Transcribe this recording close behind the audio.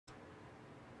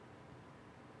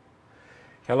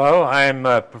Hello, I'm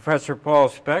Professor Paul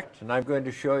Specht, and I'm going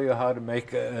to show you how to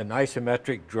make an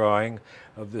isometric drawing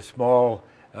of the small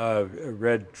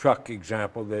red truck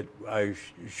example that I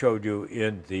showed you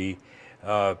in the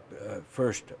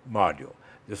first module.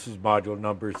 This is module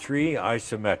number 3,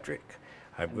 isometric.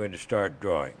 I'm going to start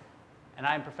drawing. And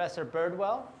I'm Professor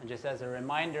Birdwell, and just as a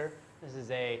reminder, this is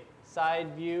a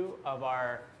side view of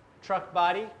our truck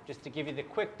body, just to give you the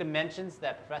quick dimensions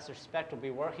that Professor Specht will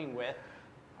be working with.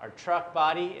 Our truck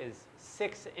body is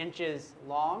 6 inches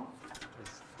long, is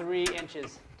 3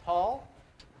 inches tall.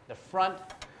 The front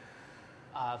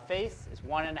face is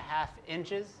 1.5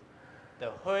 inches.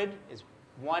 The hood is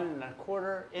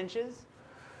 1.25 inches.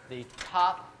 The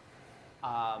top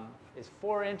is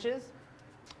 4 inches.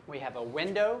 We have a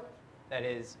window that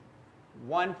is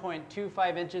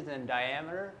 1.25 inches in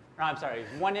diameter. No, I'm sorry,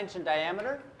 1 inch in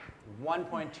diameter,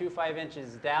 1.25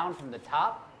 inches down from the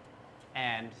top,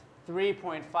 and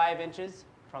 3.5 inches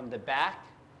from the back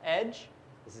edge.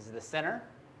 This is the center.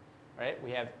 Right?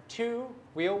 We have 2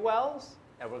 wheel wells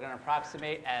that we're going to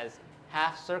approximate as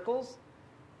half circles.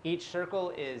 Each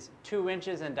circle is 2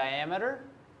 inches in diameter.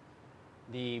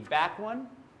 The back one,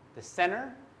 the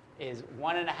center, is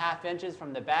 1.5 inches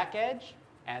from the back edge,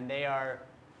 and they are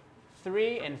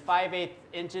 3 5/8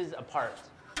 inches apart.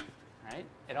 Right?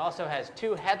 It also has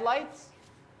 2 headlights.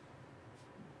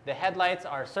 The headlights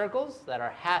are circles that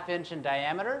are 1/2 inch in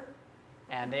diameter,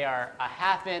 and they are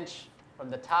 1/2 inch from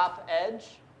the top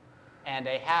edge and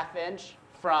 1/2 inch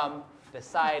from the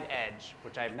side edge,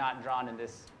 which I have not drawn in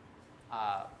this,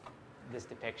 this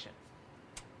depiction.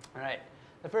 All right.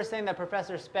 The first thing that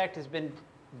Professor Specht has been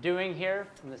doing here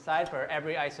from the side for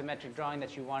every isometric drawing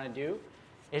that you want to do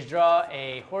is draw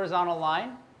a horizontal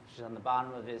line, which is on the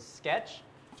bottom of his sketch.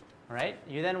 Right?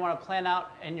 You then want to plan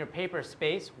out in your paper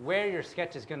space where your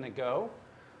sketch is going to go,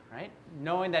 right?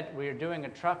 Knowing that we're doing a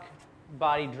truck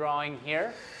body drawing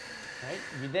here, right?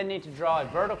 You then need to draw a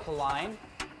vertical line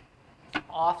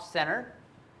off center,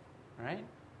 right?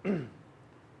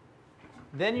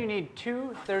 Then you need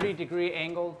 2 30-degree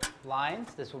angled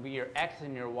lines. This will be your X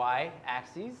and your Y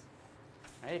axes,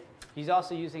 right? He's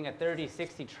also using a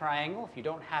 30-60 triangle. If you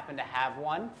don't happen to have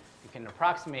one, you can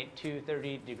approximate 2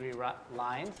 30-degree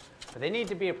lines, but they need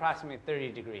to be approximately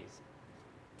 30 degrees.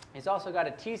 He's also got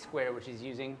a T-square, which he's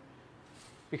using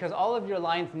because all of your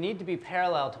lines need to be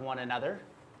parallel to one another,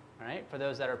 right, for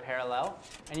those that are parallel.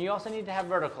 And you also need to have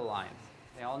vertical lines.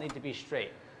 They all need to be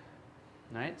straight.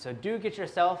 Right? So do get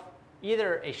yourself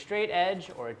either a straight edge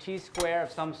or a T-square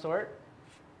of some sort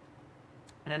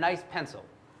and a nice pencil.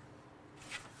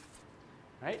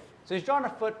 Right? So he's drawn a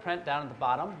footprint down at the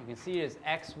bottom. You can see his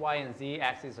X, Y, and Z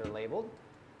axes are labeled.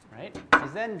 Right?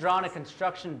 He's then drawn a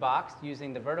construction box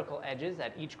using the vertical edges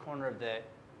at each corner of the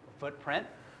footprint.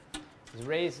 He's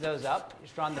raised those up.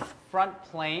 He's drawn the front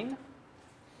plane.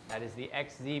 That is the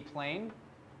XZ plane.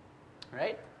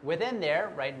 Right? Within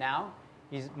there, right now,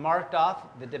 he's marked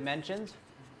off the dimensions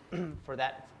for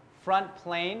that front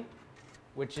plane,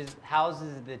 which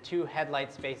houses the 2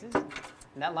 headlight spaces.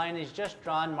 And that line is just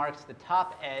drawn, marks the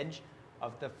top edge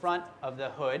of the front of the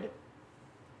hood.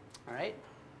 All right?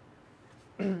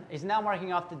 He's now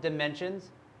marking off the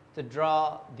dimensions to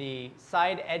draw the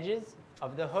side edges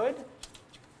of the hood.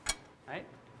 Right?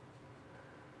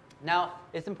 Now,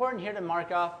 it's important here to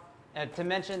mark off, to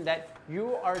mention that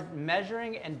you are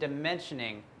measuring and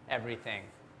dimensioning everything.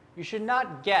 You should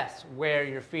not guess where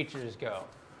your features go.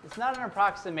 It's not an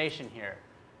approximation here.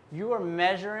 You are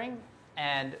measuring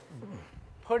and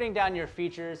putting down your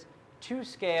features to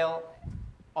scale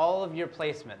all of your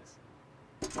placements.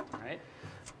 Right?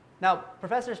 Now,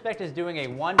 Professor Specht is doing a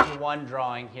 1-to-1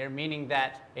 drawing here, meaning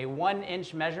that a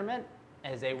 1-inch measurement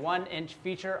is a 1-inch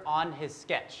feature on his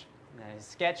sketch. And his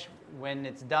sketch, when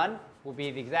it's done, will be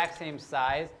the exact same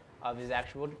size of his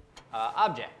actual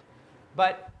object.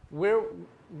 But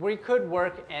we could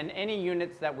work in any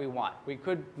units that we want. We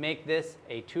could make this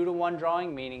a 2-to-1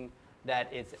 drawing, meaning that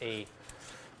it's a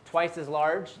twice as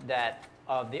large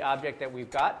of the object that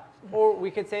we've got. Or we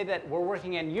could say that we're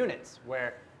working in units,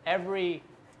 where every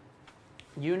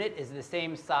unit is the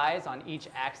same size on each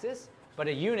axis, but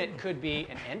a unit could be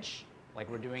an inch, like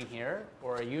we're doing here,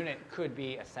 or a unit could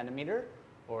be a centimeter,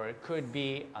 or it could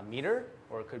be a meter,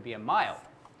 or it could be a mile.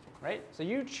 Right? So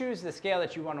you choose the scale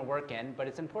that you want to work in, but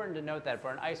it's important to note that for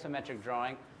an isometric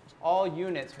drawing, all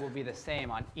units will be the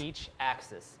same on each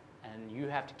axis, and you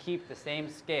have to keep the same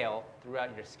scale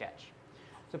throughout your sketch.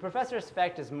 So Professor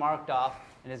Specht is marked off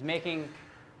and is making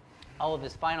all of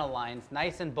his final lines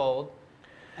nice and bold,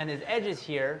 and his edges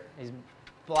here, he's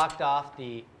blocked off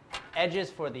the edges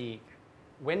for the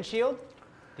windshield,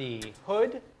 the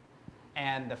hood,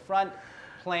 and the front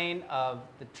plane of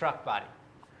the truck body.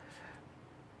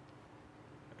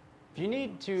 If you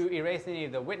need to erase any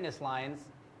of the witness lines,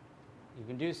 you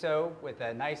can do so with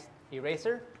a nice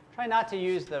eraser. Try not to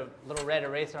use the little red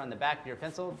eraser on the back of your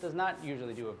pencil. It does not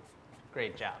usually do a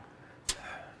great job.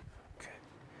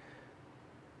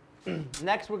 Okay.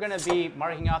 Next, we're going to be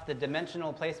marking off the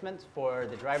dimensional placements for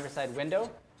the driver's side window.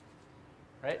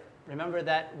 Right? Remember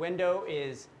that window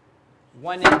is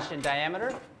 1 inch in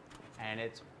diameter, and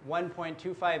it's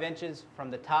 1.25 inches from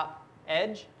the top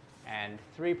edge and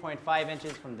 3.5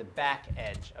 inches from the back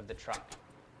edge of the truck.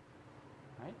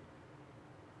 Right?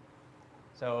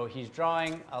 So he's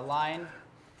drawing a line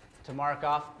to mark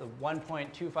off the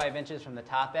 1.25 inches from the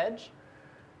top edge.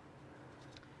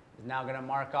 He's now going to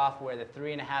mark off where the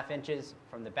 3.5 inches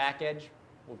from the back edge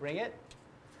will bring it.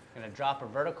 Going to drop a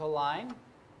vertical line.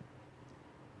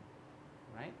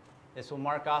 Right? This will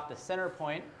mark off the center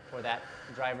point for that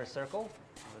driver's circle,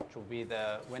 which will be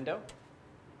the window.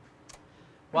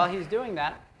 While he's doing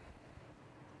that,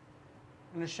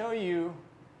 I'm going to show you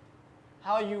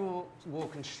how you will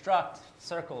construct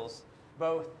circles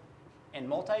both in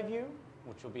multi-view,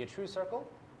 which will be a true circle,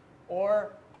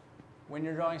 or when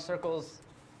you're drawing circles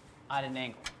at an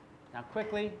angle. Now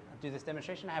quickly, I'll do this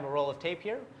demonstration. I have a roll of tape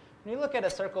here. When you look at a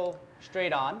circle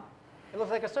straight on, it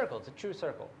looks like a circle. It's a true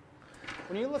circle.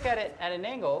 When you look at it at an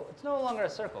angle, it's no longer a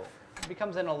circle. It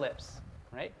becomes an ellipse.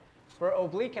 Right? For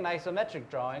oblique and isometric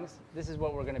drawings, this is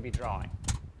what we're going to be drawing.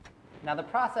 Now the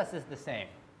process is the same.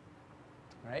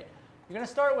 Right? You're going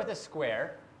to start with a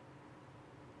square.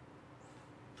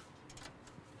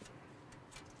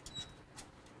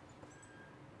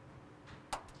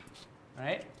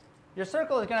 Right? Your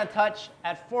circle is going to touch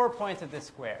at 4 points of this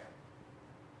square.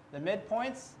 The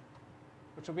midpoints,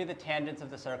 which will be the tangents of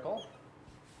the circle.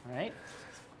 Right?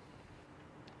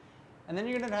 And then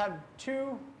you're going to have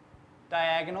 2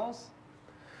 diagonals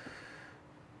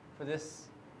for this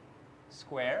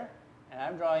square. And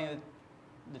I'm drawing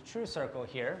the true circle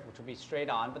here, which will be straight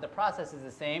on. But the process is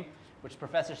the same, which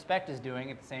Professor Specht is doing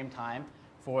at the same time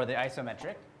for the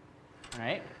isometric.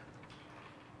 Right?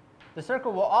 The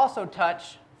circle will also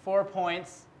touch 4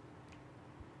 points,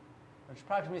 which is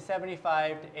approximately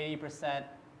 75 to 80%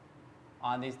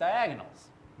 on these diagonals.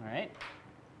 Right?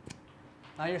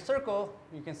 Now your circle,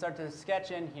 you can start to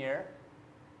sketch in here.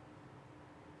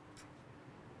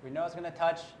 We know it's going to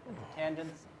touch the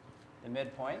tangents, the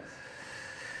midpoints.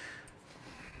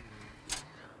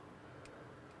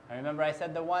 And remember I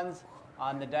said the ones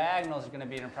on the diagonals are going to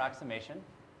be an approximation.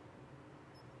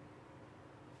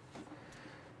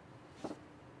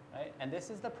 Right? And this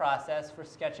is the process for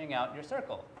sketching out your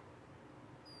circle.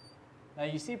 Now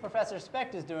you see Professor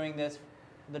Specht is doing this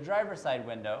for the driver's side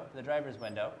window, the driver's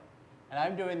window. And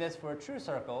I'm doing this for a true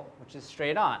circle, which is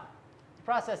straight on. The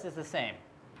process is the same.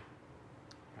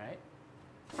 Right?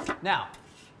 Now,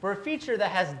 for a feature that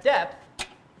has depth,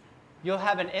 you'll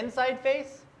have an inside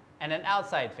face and an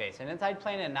outside face, an inside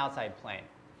plane and an outside plane.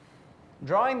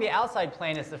 Drawing the outside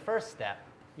plane is the first step.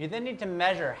 You then need to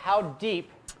measure how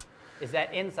deep is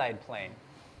that inside plane,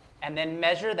 and then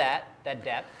measure that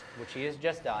depth, which he has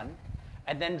just done,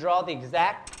 and then draw the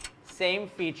exact same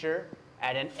feature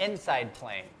at an inside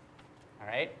plane, all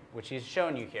right, which he's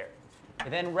shown you here.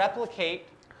 You then replicate,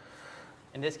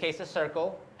 in this case a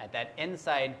circle, at that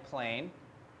inside plane,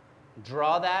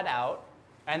 draw that out,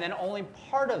 and then only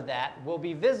part of that will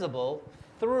be visible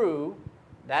through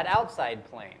that outside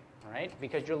plane, all right,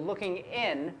 because you're looking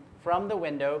in from the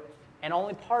window, and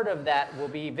only part of that will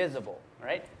be visible, all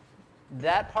right?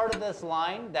 That part of this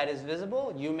line that is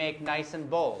visible, you make nice and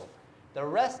bold. The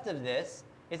rest of this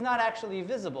is not actually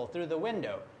visible through the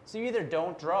window. So you either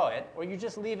don't draw it, or you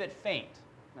just leave it faint,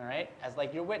 all right? As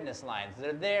like your witness lines.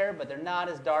 They're there, but they're not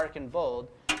as dark and bold.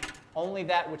 Only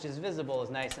that which is visible is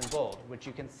nice and bold, which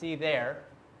you can see there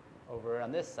over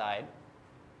on this side.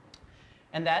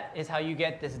 And that is how you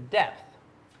get this depth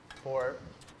for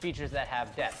features that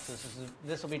have depth. So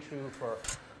this will be true for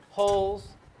holes.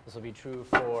 This will be true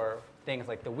for things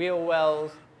like the wheel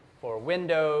wells, for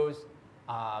windows,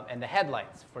 and the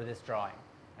headlights for this drawing.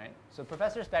 Right? So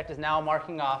Professor Specht is now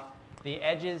marking off the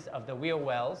edges of the wheel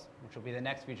wells, which will be the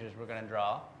next features we're going to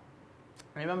draw.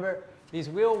 Remember, these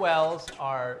wheel wells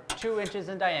are 2 inches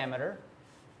in diameter.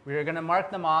 We are going to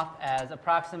mark them off as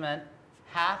approximate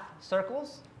half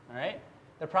circles. All right?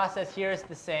 The process here is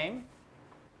the same.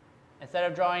 Instead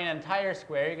of drawing an entire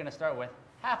square, you're going to start with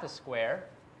half a square.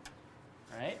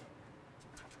 All right?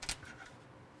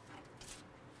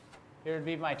 Here would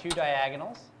be my 2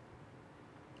 diagonals.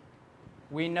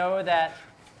 We know that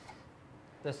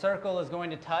the circle is going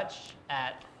to touch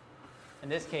at, in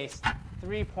this case,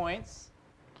 3 points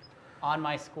on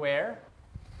my square.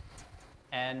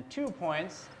 and 2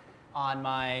 points on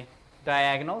my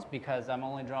diagonals because I'm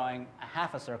only drawing a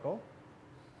half a circle,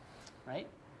 right?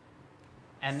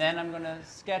 And then I'm going to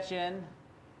sketch in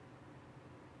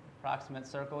approximate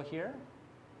circle here,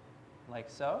 like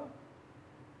so.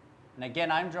 And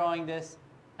again, I'm drawing this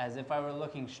as if I were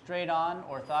looking straight on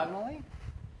orthogonally.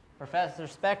 Professor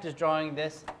Specht is drawing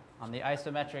this on the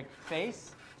isometric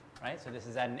face, right? So this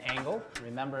is at an angle.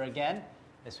 Remember again,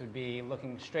 this would be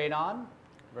looking straight on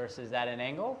versus at an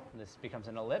angle. This becomes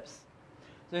an ellipse.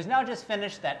 So he's now just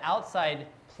finished that outside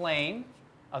plane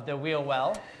of the wheel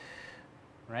well,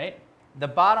 right? The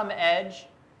bottom edge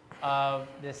of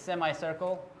this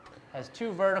semicircle has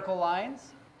 2 vertical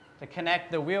lines to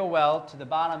connect the wheel well to the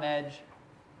bottom edge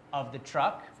of the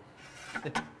truck.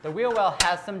 The wheel well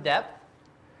has some depth,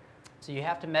 so you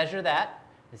have to measure that.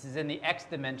 This is in the x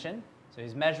dimension, so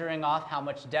he's measuring off how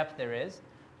much depth there is.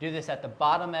 Do this at the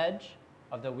bottom edge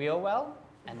of the wheel well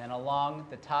and then along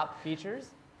the top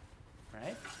features,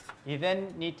 right? You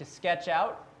then need to sketch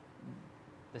out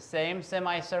the same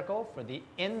semicircle for the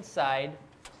inside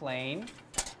plane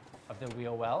of the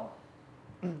wheel well,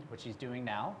 which he's doing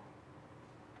now.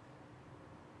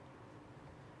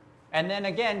 And then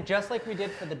again, just like we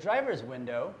did for the driver's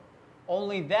window,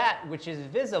 only that which is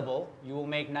visible you will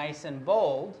make nice and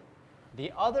bold. The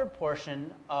other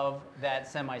portion of that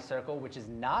semicircle, which is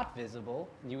not visible,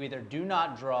 you either do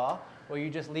not draw or you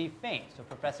just leave faint. So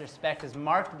Professor Specht has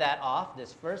marked that off.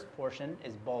 This first portion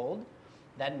is bold.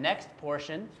 That next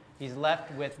portion, he's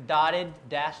left with dotted,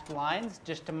 dashed lines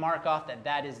just to mark off that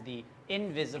that is the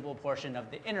invisible portion of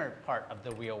the inner part of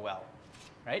the wheel well,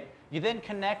 right? You then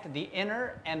connect the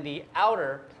inner and the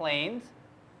outer planes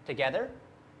together.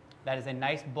 That is a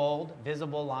nice, bold,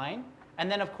 visible line. And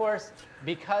then, of course,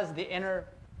 because the inner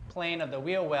plane of the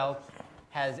wheel well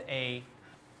has a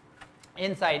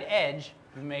inside edge,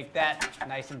 you make that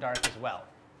nice and dark as well,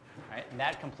 right? And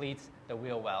that completes the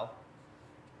wheel well.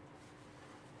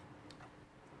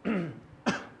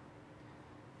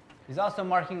 He's also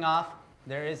marking off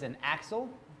there is an axle,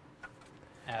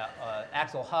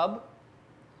 axle hub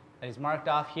that he's marked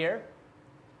off here.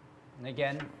 And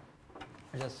again,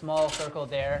 there's a small circle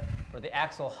there for the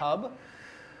axle hub.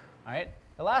 All right.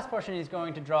 The last portion he's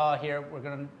going to draw here, we're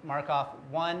going to mark off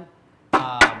one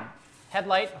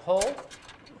headlight hole.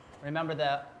 Remember,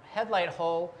 the headlight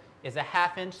hole is a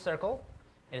 ½ inch circle.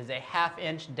 It is a ½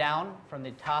 inch down from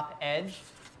the top edge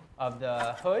of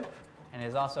the hood, and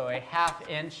is also a ½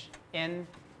 inch in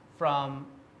from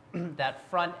that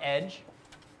front edge.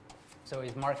 So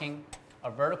he's marking a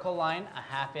vertical line, a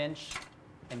 ½ inch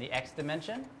in the x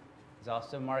dimension. He's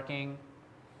also marking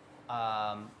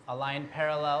a line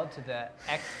parallel to the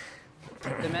x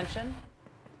dimension,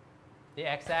 the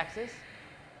x-axis.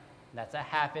 That's a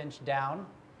 ½ inch down.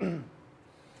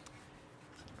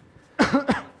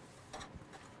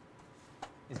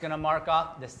 He's going to mark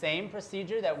off the same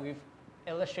procedure that we've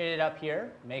illustrated up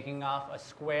here, making off a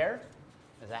square.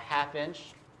 There's a ½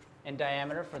 inch in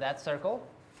diameter for that circle.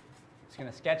 He's going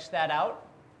to sketch that out.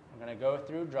 I'm going to go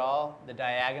through, draw the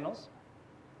diagonals,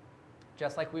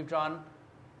 just like we've drawn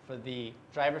for the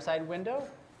driver's side window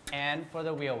and for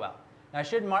the wheel well. Now, I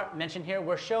should mention here,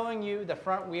 we're showing you the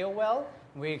front wheel well.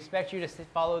 We expect you to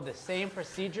follow the same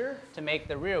procedure to make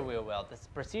the rear wheel well. This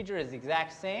procedure is the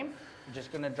exact same. We're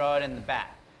just going to draw it in the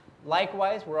back.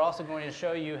 Likewise, we're also going to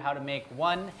show you how to make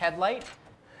one headlight,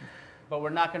 but we're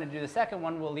not going to do the second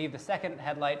one. We'll leave the second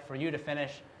headlight for you to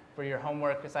finish for your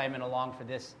homework assignment along for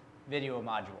this video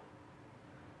module.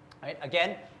 All right,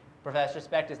 again, Professor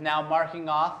Specht is now marking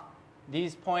off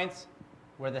these points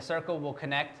where the circle will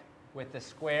connect with the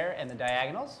square and the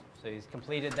diagonals. So he's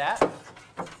completed that.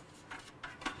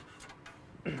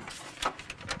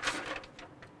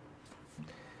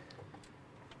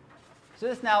 So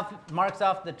this now marks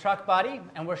off the truck body,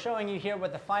 and we're showing you here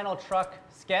what the final truck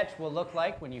sketch will look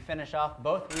like when you finish off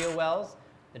both wheel wells,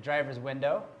 the driver's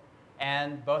window,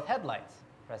 and both headlights.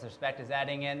 Professor Specht is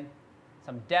adding in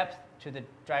some depth to the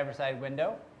driver's side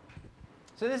window.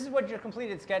 So this is what your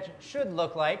completed sketch should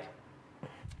look like.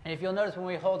 And if you'll notice when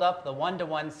we hold up the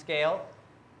 1-to-1 scale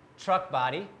truck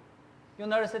body, you'll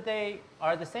notice that they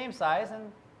are the same size,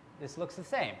 and this looks the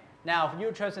same. Now, if you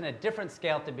had chosen a different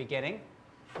scale at the beginning,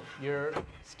 your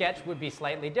sketch would be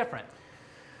slightly different.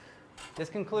 This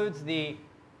concludes the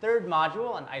third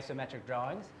module on isometric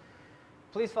drawings.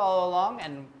 Please follow along,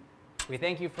 and we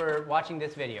thank you for watching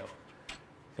this video.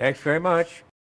 Thanks very much.